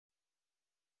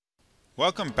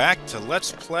Welcome back to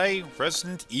Let's Play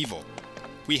Resident Evil.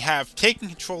 We have taken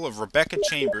control of Rebecca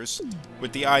Chambers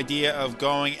with the idea of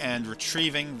going and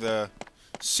retrieving the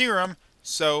serum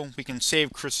so we can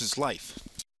save Chris's life.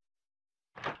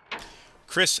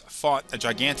 Chris fought a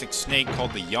gigantic snake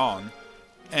called the Yawn,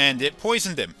 and it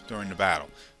poisoned him during the battle.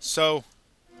 So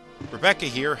Rebecca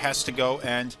here has to go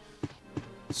and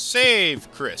save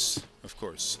Chris, of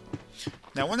course.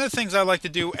 Now, one of the things I like to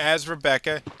do as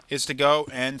Rebecca is to go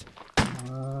and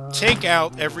take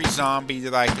out every zombie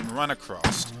that I can run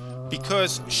across,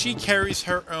 because she carries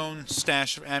her own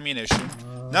stash of ammunition.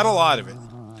 Not a lot of it,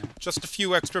 just a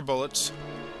few extra bullets,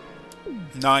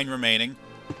 9 remaining.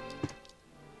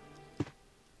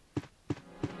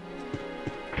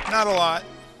 Not a lot,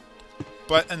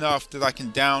 but enough that I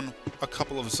can down a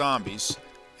couple of zombies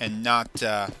and not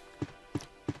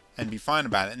and be fine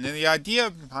about it. And then the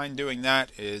idea behind doing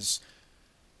that is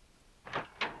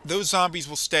those zombies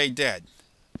will stay dead.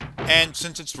 And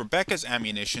since it's Rebecca's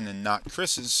ammunition and not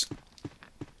Chris's,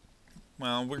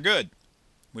 well, we're good.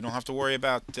 We don't have to worry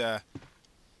about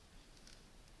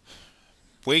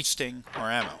wasting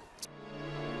our ammo.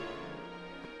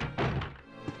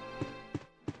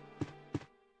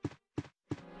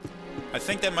 I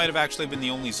think that might have actually been the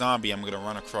only zombie I'm going to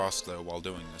run across, though, while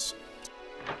doing this.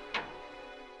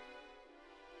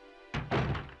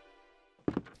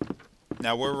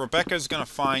 Now, where Rebecca's going to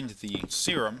find the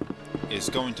serum is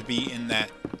going to be in that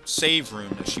save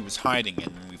room that she was hiding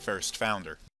in when we first found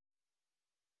her.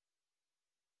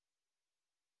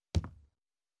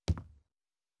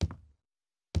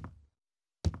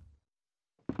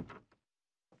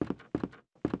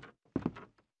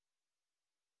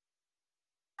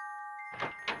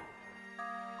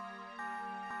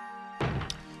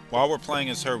 While we're playing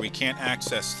as her, we can't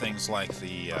access things like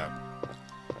the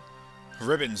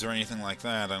ribbons or anything like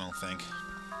that, I don't think.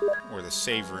 Or the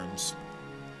save rooms.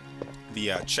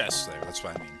 The chests there, that's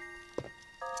what I mean.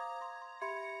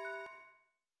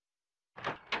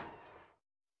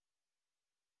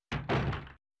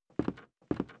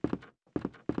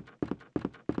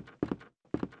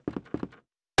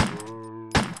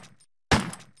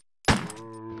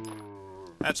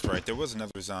 That's right, there was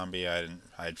another zombie I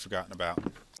had forgotten about.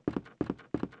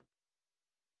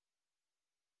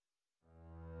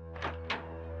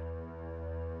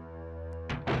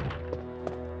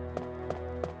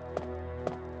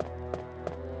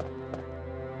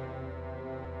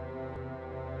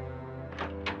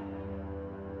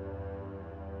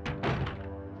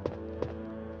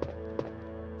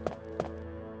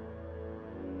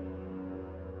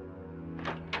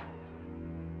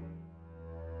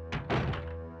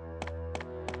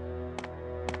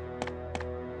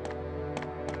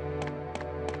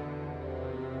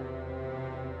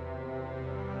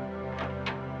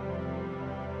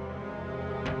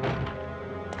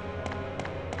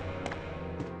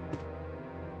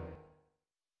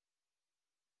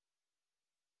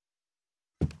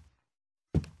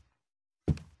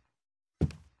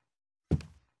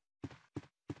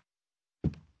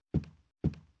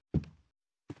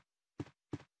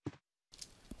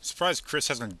 I'm surprised Chris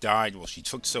hasn't died while she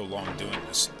took so long doing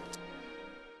this.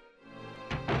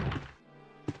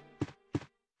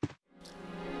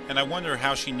 And I wonder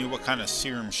how she knew what kind of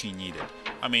serum she needed.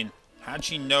 I mean, how'd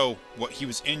she know what he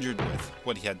was injured with,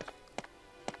 what had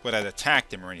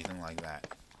attacked him or anything like that?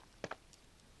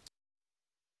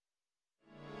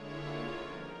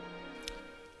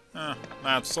 Man,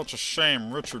 it's such a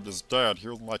shame Richard is dead. He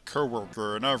was my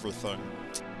coworker and everything.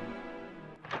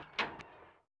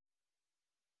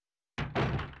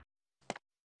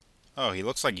 Oh, he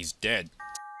looks like he's dead.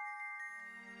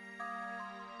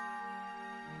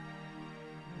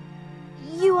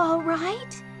 You all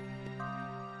right?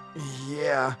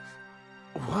 Yeah.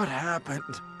 What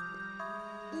happened?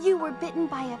 You were bitten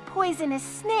by a poisonous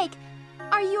snake.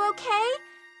 Are you okay?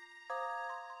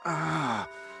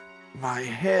 My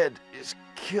head is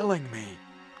killing me.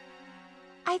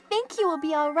 I think you will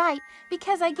be all right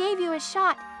because I gave you a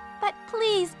shot. But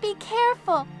please be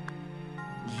careful.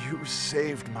 You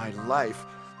saved my life.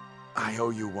 I owe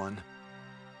you one.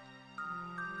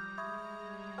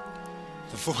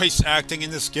 The voice acting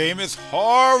in this game is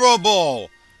horrible!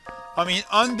 I mean,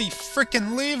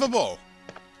 unbe-frickin-leavable!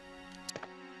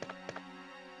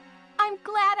 I'm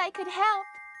glad I could help.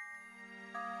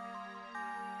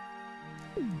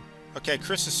 Okay,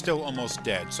 Chris is still almost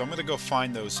dead, so I'm gonna go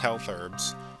find those health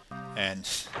herbs and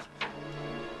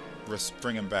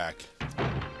bring him back.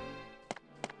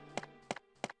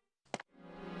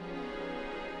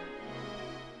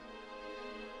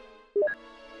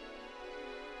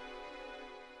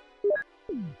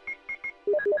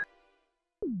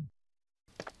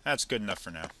 That's good enough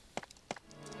for now.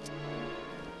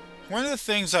 One of the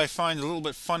things I find a little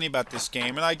bit funny about this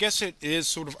game, and I guess it is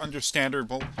sort of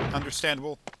understandable,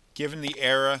 given the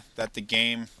era that the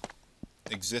game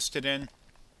existed in,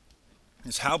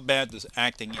 is how bad the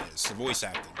acting is, the voice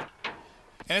acting.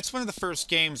 And it's one of the first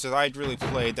games that I'd really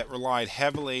played that relied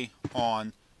heavily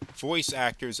on voice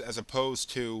actors as opposed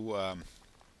to,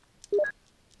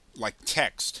 like,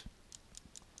 text.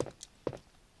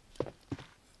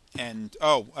 And,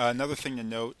 oh, another thing to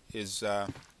note is, oh,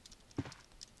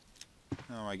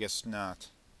 I guess not.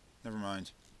 Never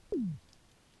mind.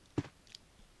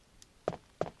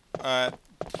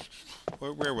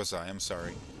 Where was I? I'm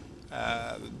sorry.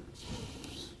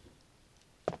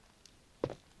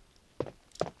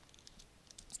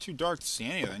 It's too dark to see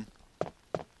anything.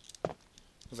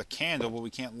 There's a candle, but we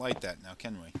can't light that now,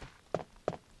 can we?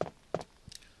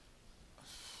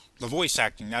 The voice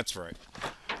acting, that's right.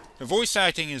 The voice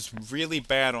acting is really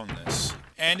bad on this.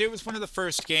 And it was one of the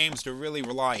first games to really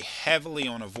rely heavily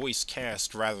on a voice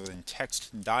cast rather than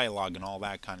text and dialogue and all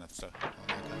that kind of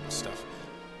stuff.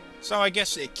 So I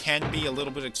guess it can be a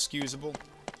little bit excusable.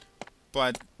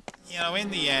 But, you know,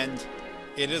 in the end,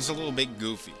 it is a little bit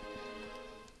goofy.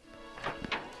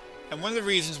 And one of the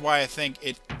reasons why I think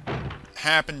it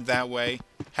happened that way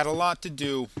had a lot to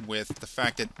do with the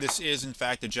fact that this is, in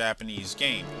fact, a Japanese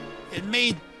game. It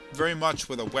made very much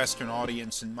with a Western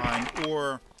audience in mind,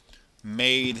 or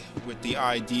made with the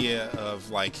idea of,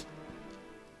 like,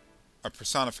 a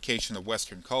personification of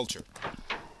Western culture.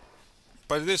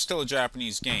 But it is still a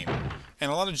Japanese game. And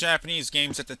a lot of Japanese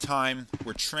games at the time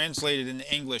were translated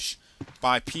into English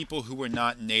by people who were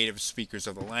not native speakers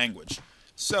of the language.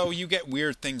 So you get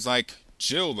weird things like,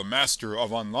 Jill, the Master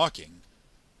of Unlocking.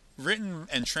 Written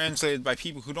and translated by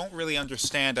people who don't really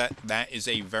understand that that is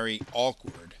a very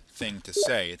awkward thing to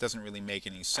say. It doesn't really make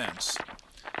any sense.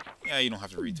 Yeah, you don't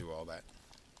have to read through all that.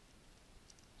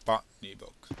 Botany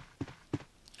book.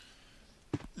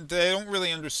 They don't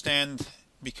really understand,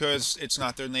 because it's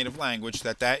not their native language,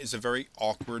 that that is a very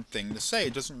awkward thing to say.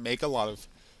 It doesn't make a lot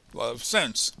of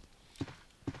sense.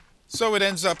 So it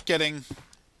ends up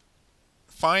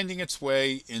finding its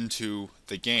way into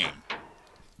the game.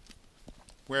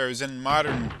 Whereas in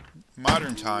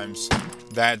modern times,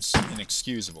 that's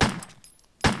inexcusable.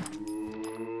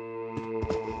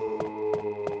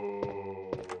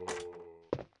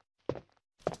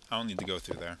 I don't need to go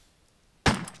through there.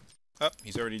 Oh,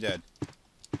 he's already dead.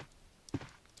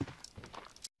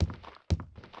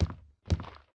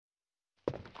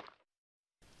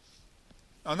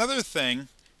 Another thing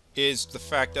is the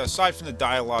fact that aside from the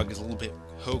dialogue is a little bit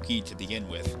hokey to begin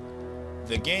with,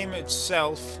 the game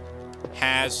itself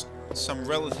has some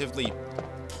relatively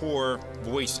poor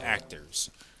voice actors.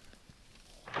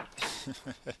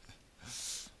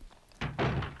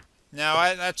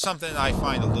 Now, that's something I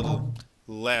find a little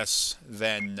less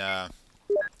than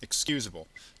excusable,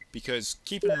 because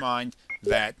keep in mind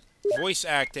that voice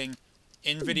acting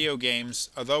in video games,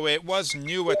 although it was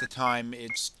new at the time,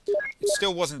 it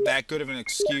still wasn't that good of an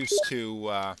excuse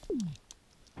to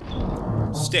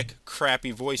stick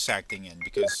crappy voice acting in,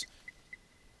 because,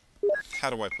 how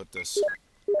do I put this?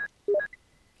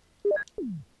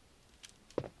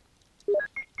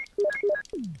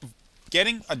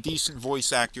 Getting a decent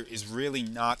voice actor is really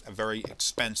not a very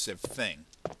expensive thing.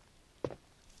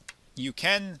 You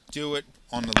can do it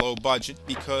on a low budget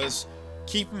because,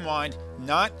 keep in mind,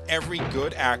 not every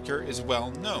good actor is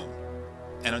well known.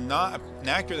 And an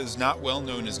actor that is not well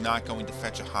known is not going to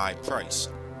fetch a high price.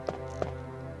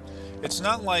 It's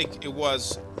not like it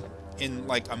was in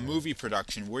like a movie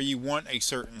production where you want a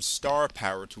certain star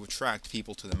power to attract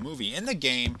people to the movie. In the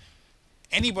game,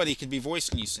 anybody could be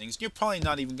voicing these things. You're probably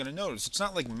not even going to notice. It's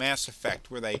not like Mass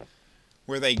Effect where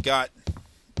they got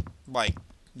like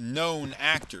known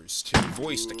actors to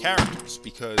voice the characters,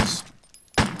 because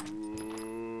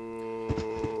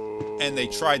and they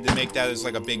tried to make that as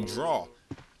like a big draw.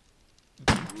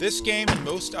 This game and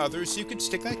most others, you could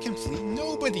stick a complete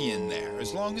nobody in there.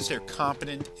 As long as they're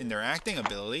competent in their acting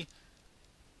ability,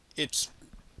 it's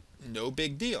no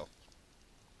big deal.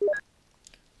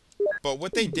 But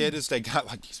what they did is they got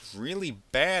like these really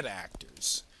bad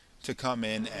actors to come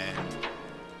in and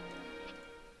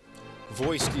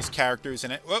voice these characters,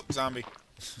 and whoop, zombie.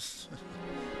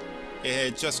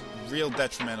 It's just real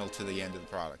detrimental to the end of the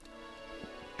product.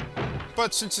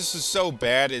 But since this is so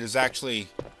bad, it is actually,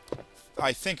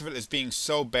 I think of it as being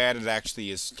so bad it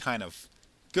actually is kind of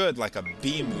good, like a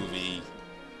B-movie,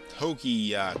 hokey,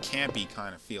 campy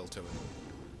kind of feel to it.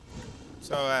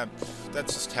 So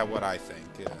that's just what I think.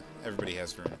 Everybody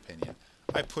has their own opinion.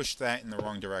 I pushed that in the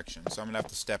wrong direction, so I'm going to have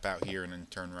to step out here and then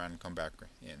turn around and come back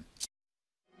in.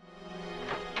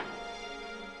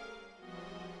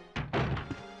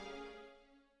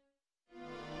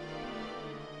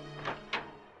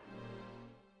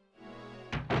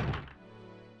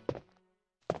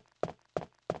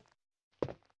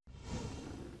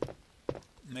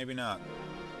 Maybe not.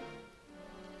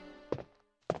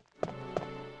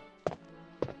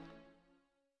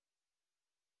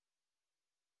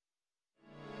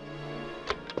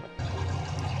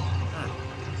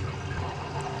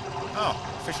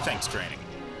 Oh, fish tank's draining.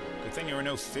 Good thing there were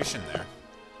no fish in there.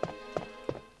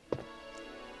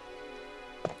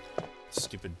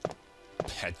 Stupid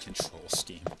pad control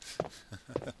scheme.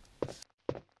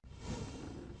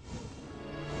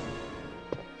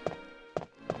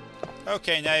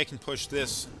 Okay, now you can push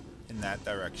this in that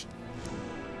direction.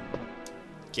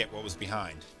 Get what was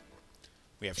behind.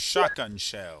 We have shotgun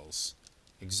shells.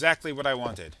 Exactly what I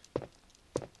wanted.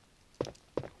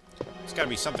 There's gotta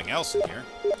be something else in here.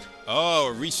 Oh,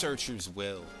 a researcher's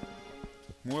will.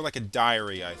 More like a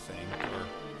diary, I think. Or,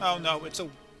 oh no,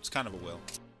 it's kind of a will.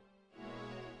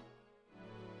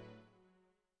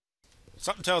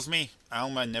 Something tells me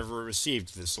Alma never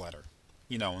received this letter.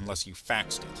 You know, unless you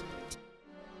faxed it.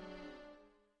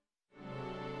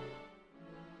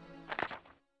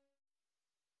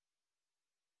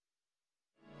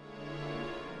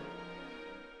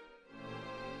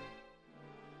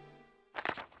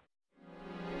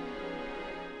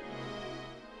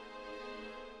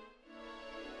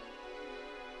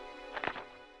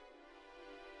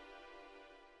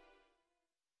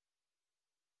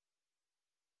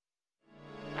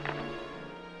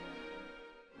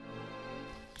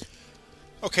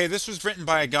 Okay, this was written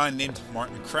by a guy named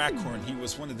Martin Crackhorn. He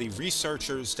was one of the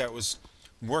researchers that was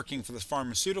working for the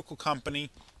pharmaceutical company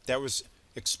that was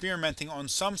experimenting on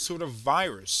some sort of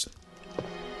virus.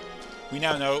 We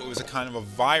now know it was a kind of a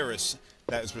virus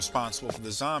that was responsible for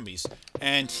the zombies,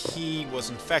 and he was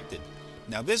infected.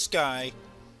 Now this guy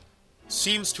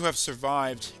seems to have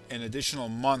survived an additional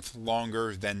month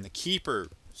longer than the Keeper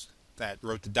that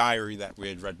wrote the diary that we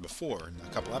had read before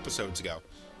a couple episodes ago.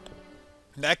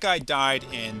 That guy died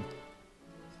in,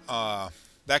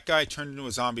 that guy turned into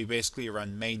a zombie basically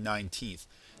around May 19th.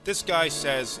 This guy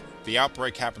says the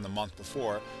outbreak happened the month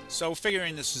before, so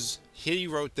figuring this is, he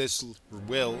wrote this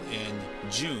will in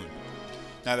June.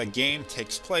 Now the game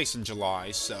takes place in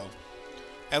July, so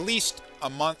at least a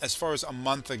month, as far as a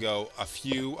month ago, a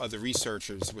few of the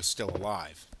researchers were still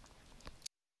alive.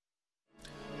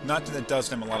 Not that it does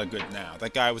them a lot of good now.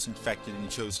 That guy was infected and he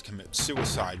chose to commit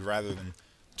suicide rather than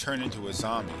turn into a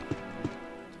zombie.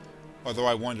 Although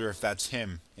I wonder if that's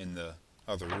him in the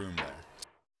other room there.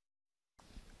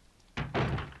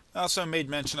 I also made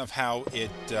mention of how it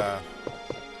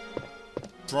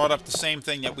brought up the same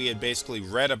thing that we had basically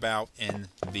read about in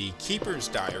the Keeper's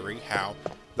diary, how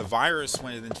the virus,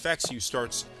 when it infects you,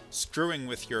 starts screwing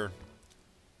with your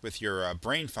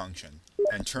brain function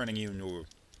and turning you into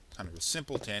kind of a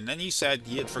simpleton. And he said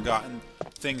he had forgotten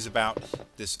things about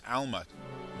this Alma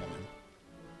woman.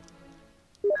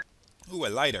 Ooh, a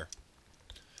lighter.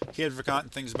 He had forgotten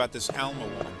things about this Alma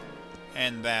woman,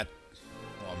 and that,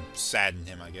 well, saddened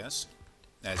him, I guess,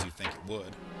 as you think it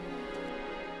would.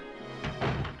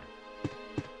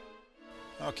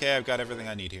 Okay, I've got everything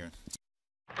I need here.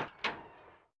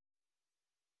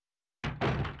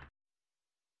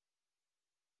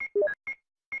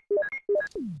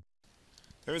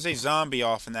 There is a zombie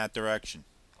off in that direction.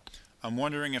 I'm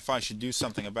wondering if I should do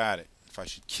something about it. If I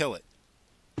should kill it.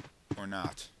 Or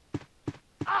not.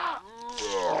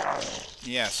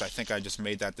 Yes, I think I just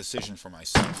made that decision for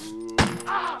myself.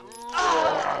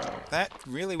 That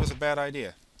really was a bad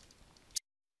idea.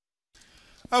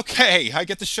 Okay, I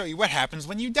get to show you what happens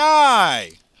when you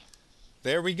die!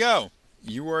 There we go.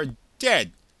 You are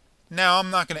dead. Now, I'm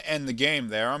not going to end the game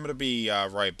there. I'm going to be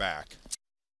right back.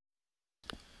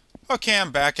 Okay,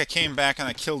 I'm back. I came back and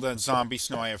I killed that zombie,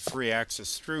 so now I have free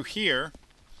access through here.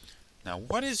 Now,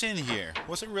 what is in here?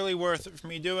 Was it really worth it for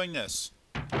me doing this?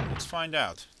 Let's find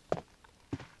out.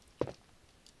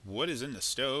 Wood is in the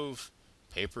stove.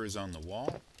 Paper is on the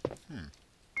wall.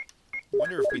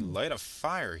 Wonder if we light a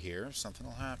fire here, something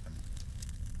will happen.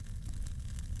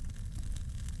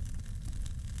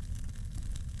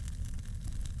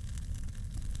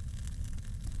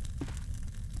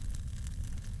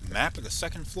 Map of the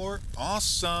second floor?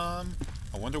 Awesome!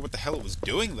 I wonder what the hell it was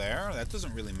doing there. That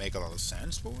doesn't really make a lot of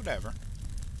sense, but whatever.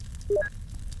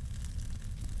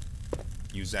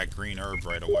 Use that green herb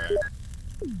right away.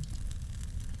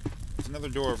 There's another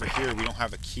door over here we don't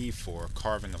have a key for. A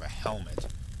carving of a helmet.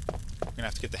 We're gonna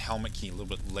have to get the helmet key a little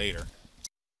bit later.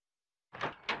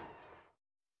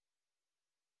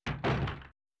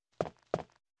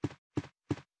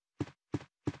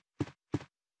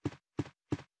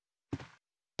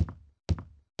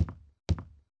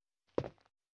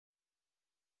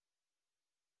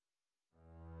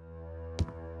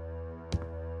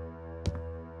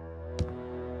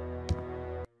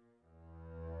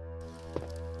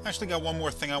 I actually got one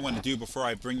more thing I want to do before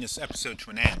I bring this episode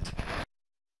to an end.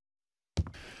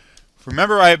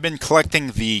 Remember, I have been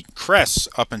collecting the crests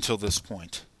up until this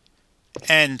point.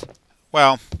 And,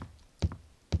 well,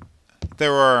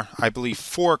 there are, I believe,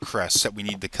 4 crests that we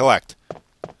need to collect.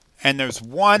 And there's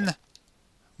one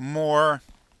more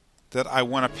that I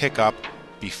want to pick up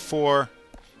before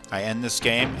I end this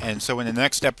game. And so in the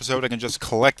next episode, I can just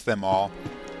collect them all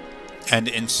and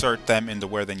insert them into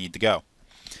where they need to go.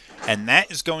 And that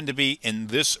is going to be in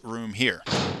this room here.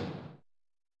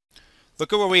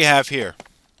 Look at what we have here.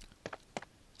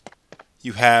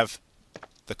 You have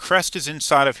the crest is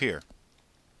inside of here.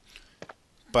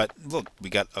 But look, we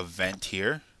got a vent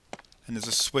here. And there's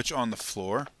a switch on the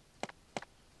floor.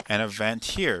 And a vent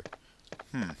here.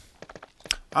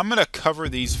 I'm going to cover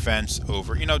these vents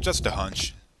over, you know, just a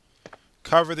hunch.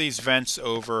 Cover these vents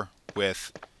over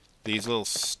with these little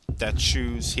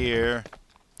statues here.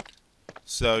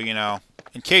 So, you know,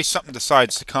 in case something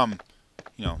decides to come,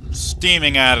 you know,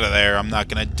 steaming out of there, I'm not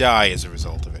going to die as a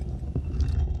result of it.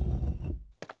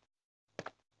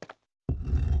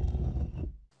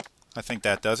 I think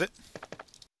that does it.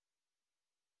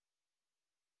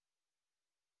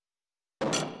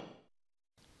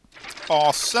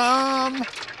 Awesome!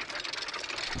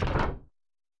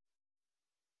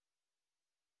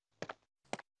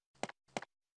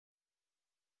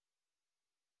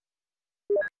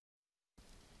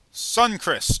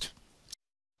 Suncrest.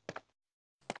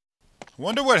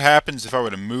 Wonder what happens if I were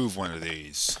to move one of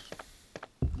these.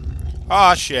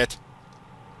 Ah, shit.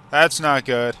 That's not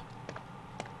good.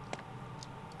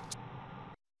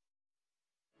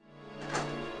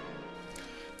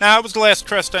 Now, that was the last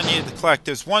crest I needed to collect.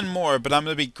 There's one more, but I'm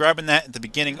going to be grabbing that at the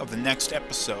beginning of the next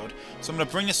episode. So I'm going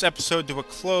to bring this episode to a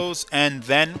close, and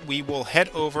then we will head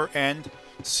over and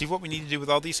see what we need to do with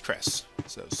all these crests.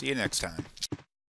 So, see you next time.